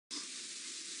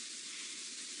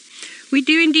We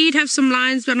do indeed have some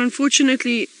lions, but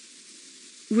unfortunately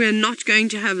we're not going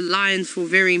to have lions for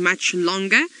very much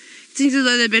longer. It seems as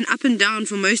though they've been up and down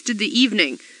for most of the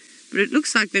evening, but it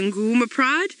looks like the Nkuhuma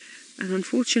Pride, and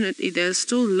unfortunately they're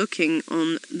still looking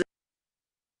on the...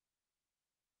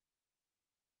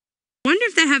 I wonder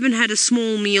if they haven't had a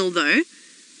small meal though,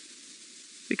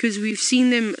 because we've seen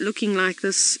them looking like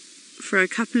this for a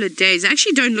couple of days. They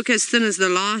actually don't look as thin as the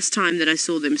last time that I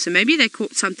saw them, so maybe they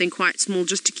caught something quite small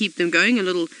just to keep them going, a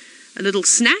little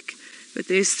snack. But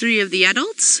there's 3 of the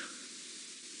adults,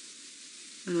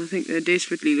 and I think they're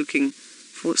desperately looking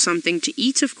for something to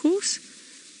eat, of course.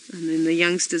 And then the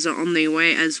youngsters are on their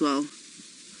way as well.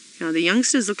 Now the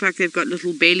youngsters look like they've got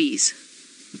little bellies.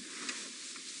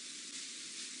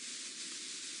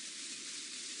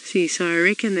 See, so I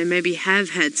reckon they maybe have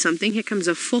had something. Here comes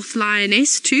a 4th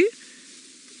lioness too.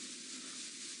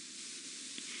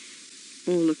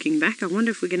 All looking back. I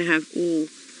wonder if we're going to have all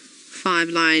 5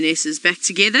 lionesses back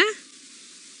together.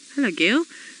 Hello, girl.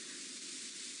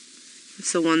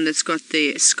 It's the one that's got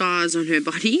the scars on her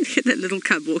body. Look at that little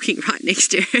cub walking right next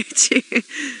to her too.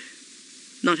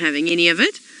 Not having any of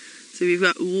it. So we've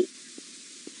got...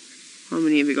 How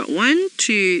many have we got? 1,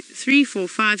 2, 3, 4,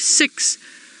 5, 6.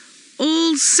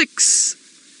 All 6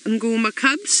 Nkuhuma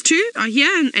cubs too are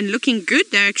here and looking good.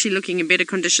 They're actually looking in better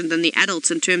condition than the adults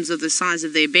in terms of the size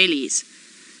of their bellies.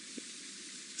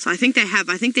 So I think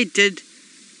they did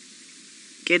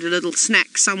get a little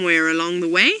snack somewhere along the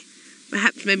way.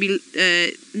 Perhaps maybe,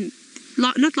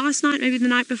 not last night, maybe the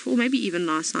night before, maybe even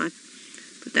last night.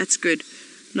 But that's good.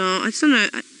 Now, I just don't know,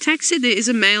 Tax said there is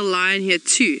a male lion here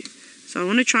too. So I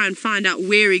want to try and find out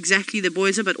where exactly the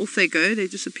boys are, but off they go. They're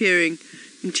disappearing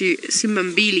into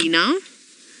Simbambili now.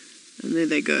 And there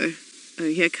they go. Oh,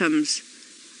 here comes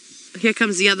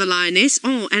the other lioness.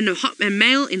 Oh, and a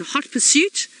male in hot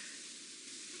pursuit.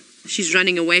 She's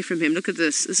running away from him. Look at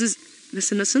this. This is...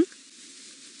 Listen.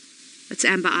 That's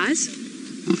Amber Eyes.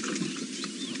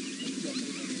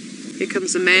 Here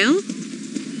comes the male.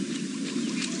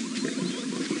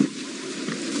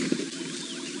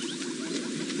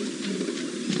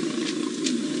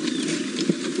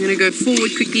 I'm going to go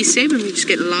forward quickly, Seb, and we just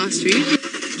get the last view.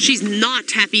 She's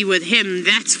not happy with him,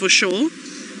 that's for sure.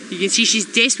 You can see she's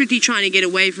desperately trying to get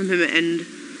away from him, and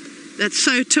that's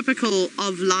so typical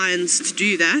of lions to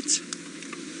do that.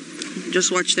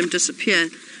 Just watch them disappear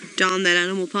down that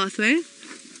animal pathway.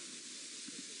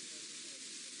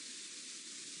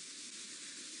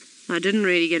 I didn't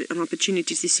really get an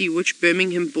opportunity to see which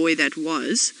Birmingham boy that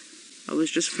was. I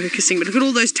was just focusing, but look at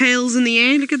all those tails in the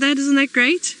air. Look at that, isn't that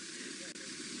great?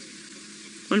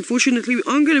 Unfortunately, we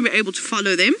aren't going to be able to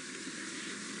follow them.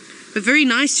 But very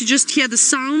nice to just hear the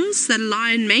sounds that a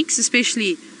lion makes,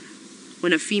 especially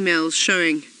when a female's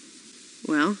showing,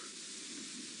 well,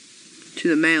 to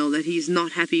the male that he's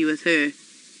not happy with her.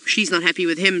 She's not happy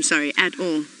with him, sorry, at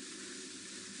all.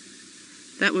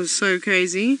 That was so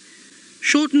crazy.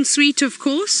 Short and sweet, of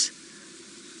course,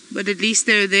 but at least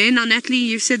they're there. Now, Natalie,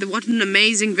 you said that what an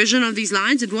amazing vision of these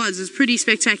lions. It was pretty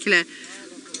spectacular.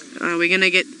 We're going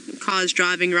to get cars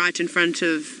driving right in front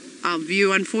of our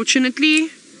view, unfortunately.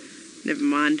 Never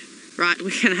mind. Right,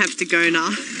 we're going to have to go now.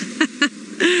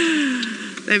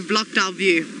 They've blocked our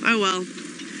view. Oh well.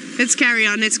 Let's carry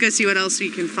on. Let's go see what else we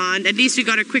can find. At least we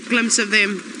got a quick glimpse of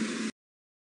them